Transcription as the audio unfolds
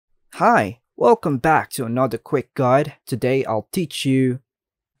Hi, welcome back to another quick guide. Today I'll teach you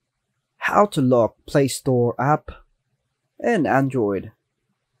how to lock Play Store app in Android.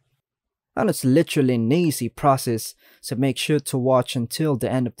 And it's literally an easy process, so make sure to watch until the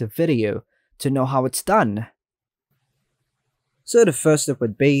end of the video to know how it's done. So the first step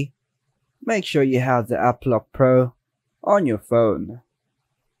would be, make sure you have the AppLock Pro on your phone.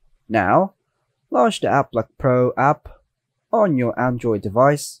 Now, launch the AppLock Pro app on your Android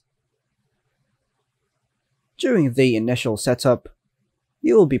device. During the initial setup,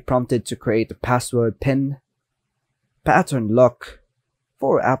 you will be prompted to create a password PIN, pattern lock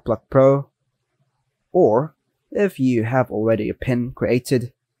for AppLock Pro, or if you have already a PIN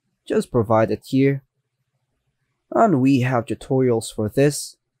created, just provide it here. And we have tutorials for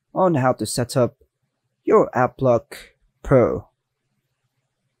this on how to set up your AppLock Pro.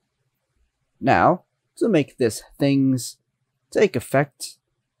 Now, to make these things take effect,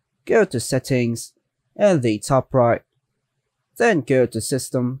 go to Settings and the top right, then go to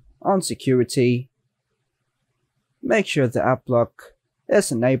System on Security. Make sure the AppLock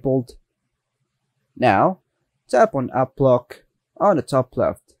is enabled. Now, tap on AppLock on the top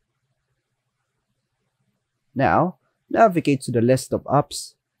left. Now, navigate to the list of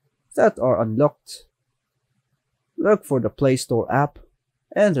apps that are unlocked. Look for the Play Store app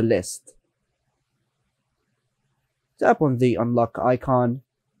in the list. Tap on the unlock icon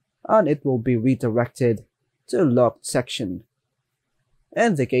and it will be redirected to locked section,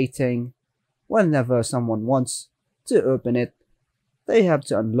 indicating whenever someone wants to open it, they have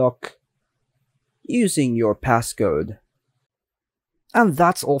to unlock using your passcode. And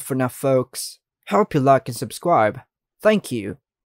that's all for now, folks. Hope you like and subscribe. Thank you.